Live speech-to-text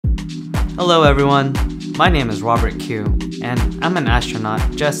Hello everyone, my name is Robert Q, and I'm an astronaut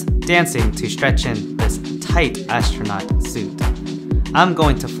just dancing to stretch in this tight astronaut suit. I'm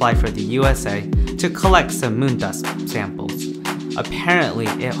going to fly for the USA to collect some moon dust samples. Apparently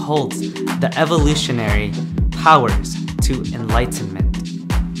it holds the evolutionary powers to enlightenment.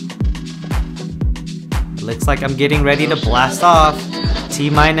 It looks like I'm getting ready to blast off.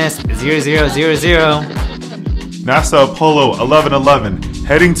 T-minus 0000. NASA Apollo 1111,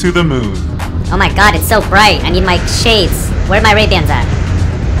 heading to the moon. Oh my god, it's so bright. I need my shades. Where are my Ray-Bans at?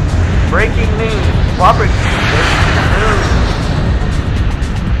 Breaking news, Robert goes to the moon.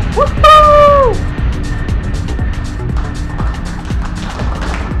 Woohoo!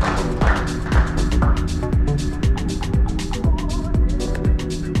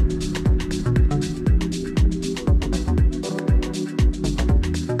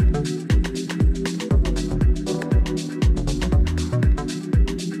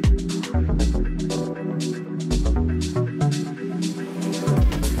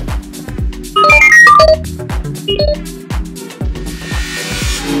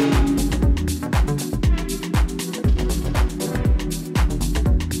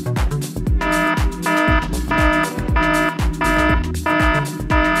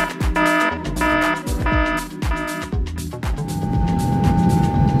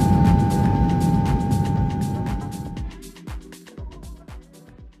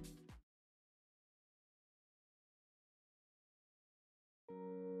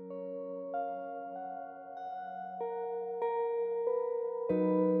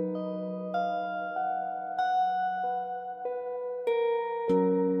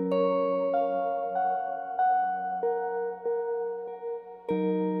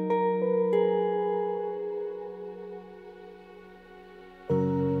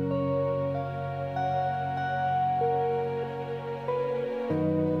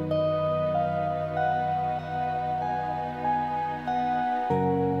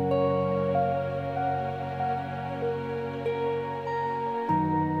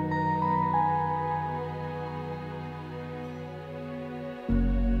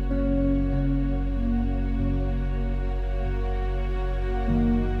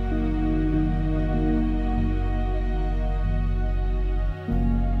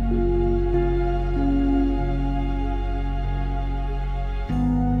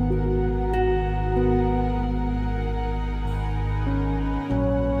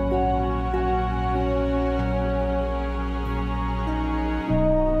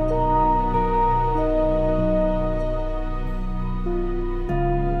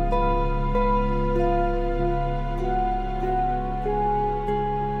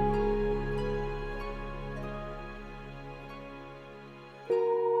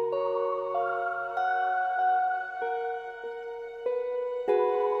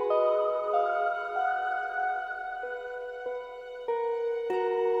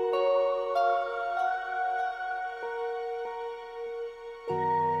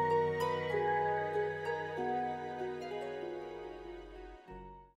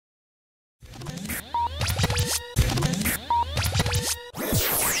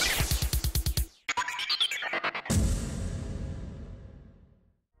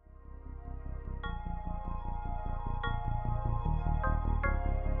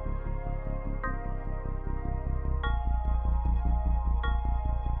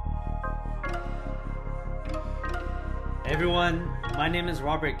 Everyone, my name is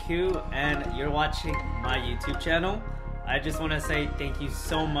Robert Q and you're watching my YouTube channel. I just want to say thank you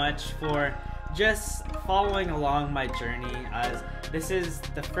so much for just following along my journey, as this is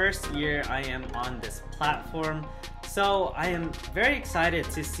the first year I am on this platform. So I am very excited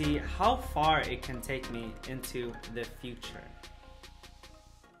to see how far it can take me into the future.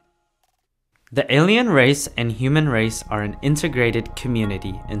 The alien race and human race are an integrated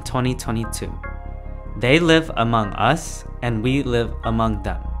community in 2022. They live among us, and we live among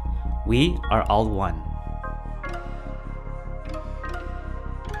them. We are all one.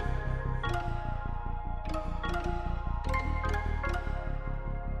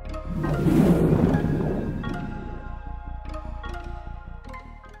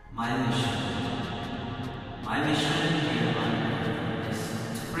 My mission here on Earth is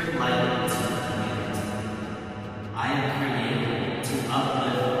to bring light into the community. I am created to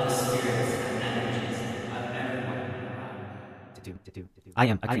uplift the spirits and energies of everyone around. I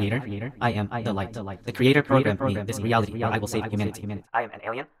am a creator. I am the light. The creator programmed me this reality where I will save humanity. I am an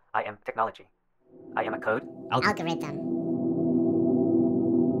alien. I am technology. I am a code Algorithm.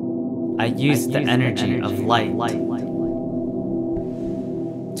 I use the energy of light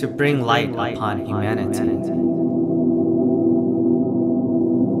to bring light upon humanity.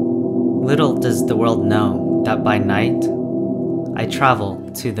 Little does the world know that by night, I travel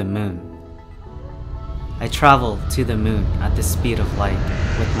to the moon. I travel to the moon at the speed of light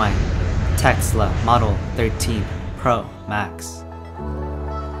with my Tesla Model 13 Pro Max.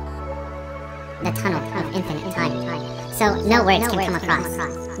 The tunnel of infinite time. So no words can come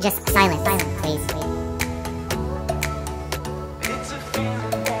across. Just silence, please.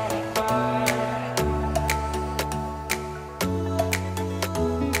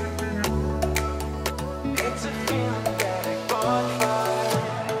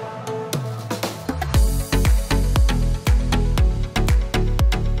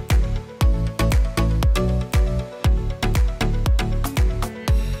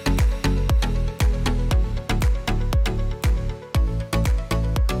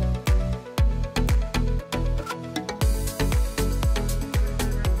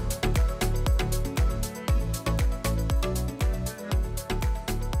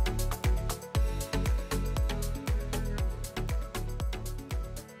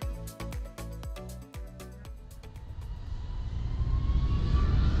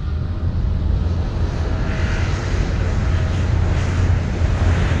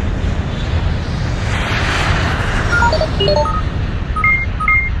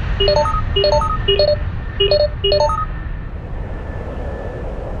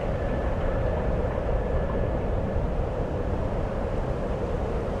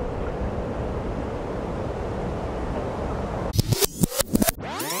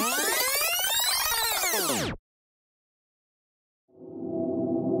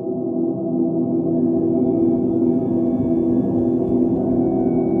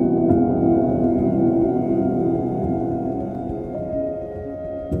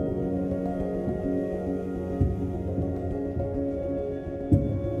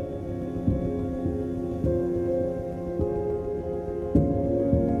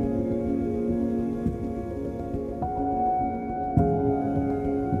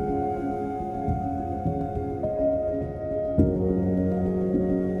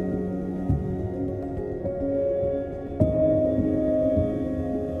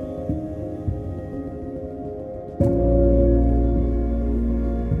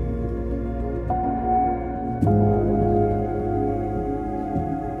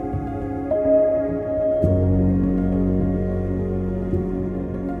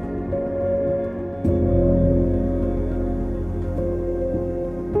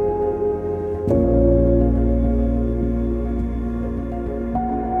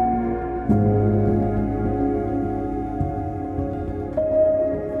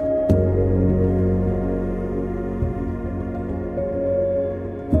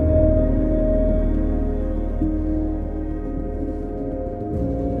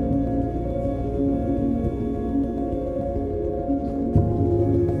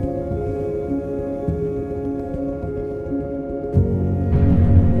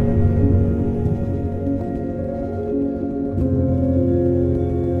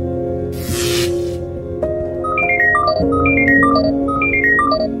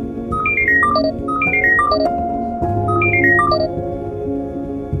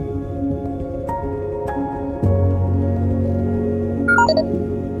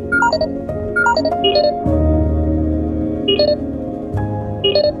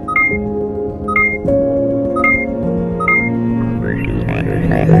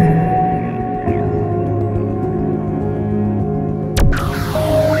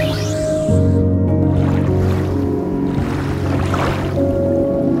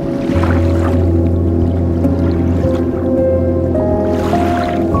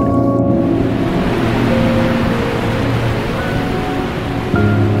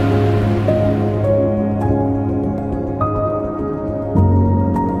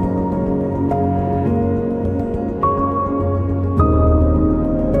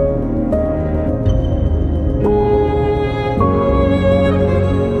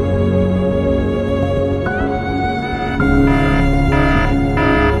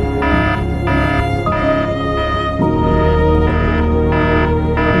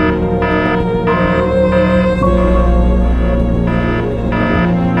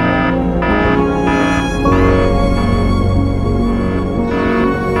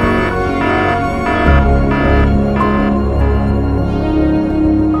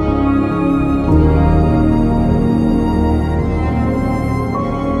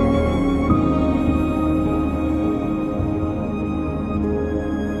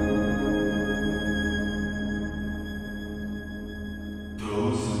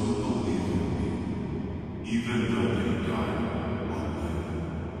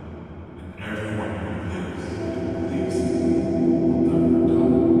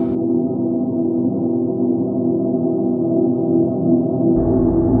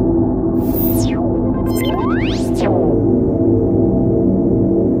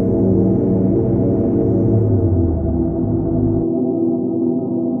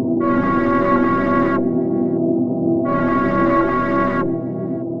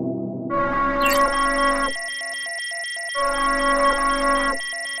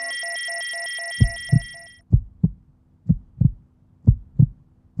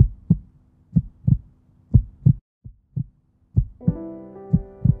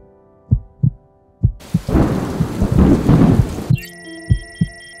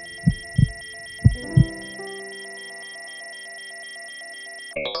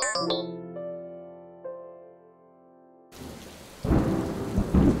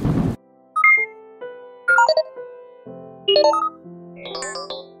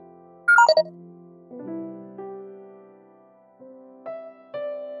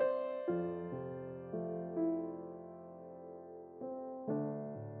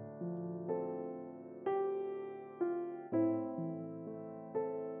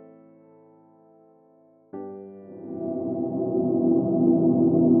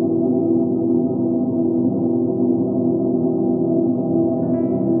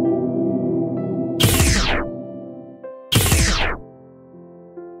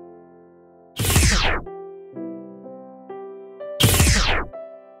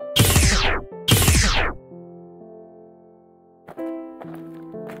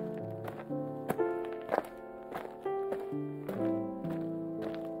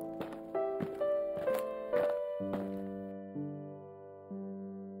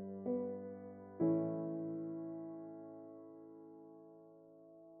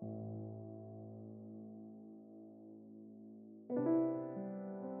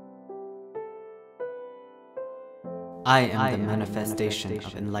 I am the manifestation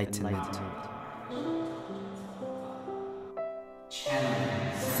of enlightenment.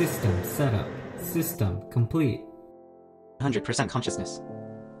 System setup. System complete. 100% consciousness.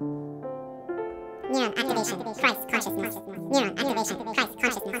 Neuron activation, Christ consciousness. Neuron activation, Christ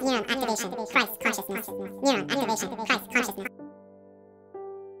consciousness. Neuron activation, Christ consciousness. Neuron activation, Christ consciousness.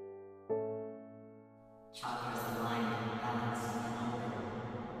 Chakras align in balance and open.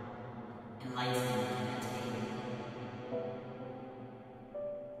 Enlightenment and attainment.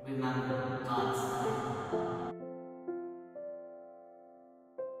 Remember God's light.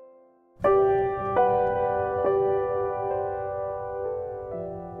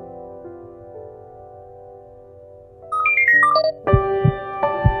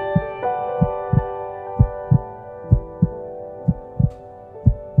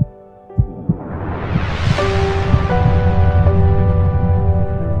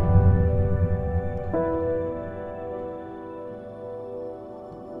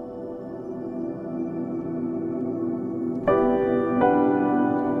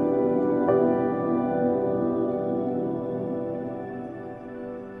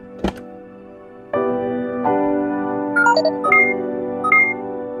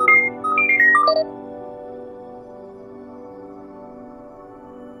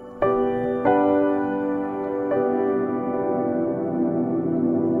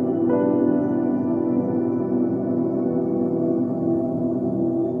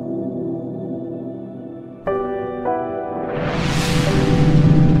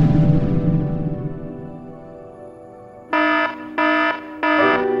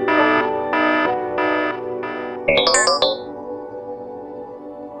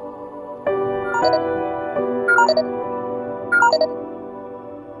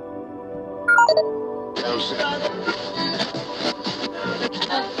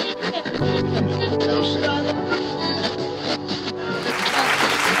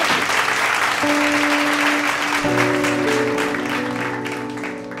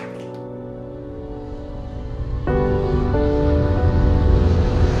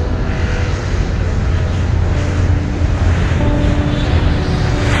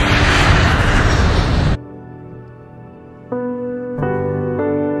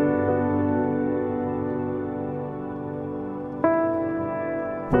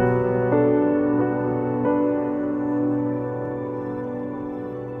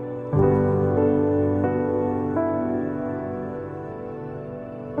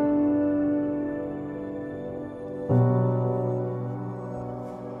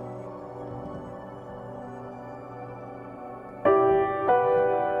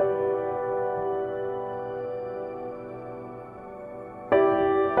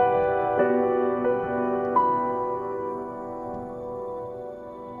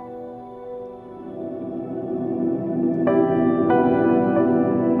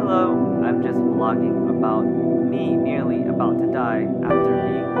 Vlogging about me nearly about to die after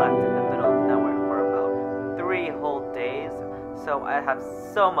being left in the middle of nowhere for about 3 whole days. So I have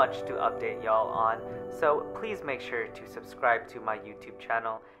so much to update y'all on. So please make sure to subscribe to my YouTube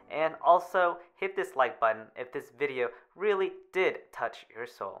channel and also hit this like button if this video really did touch your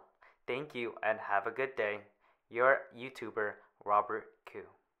soul. Thank you and have a good day. Your YouTuber, Robert Koo.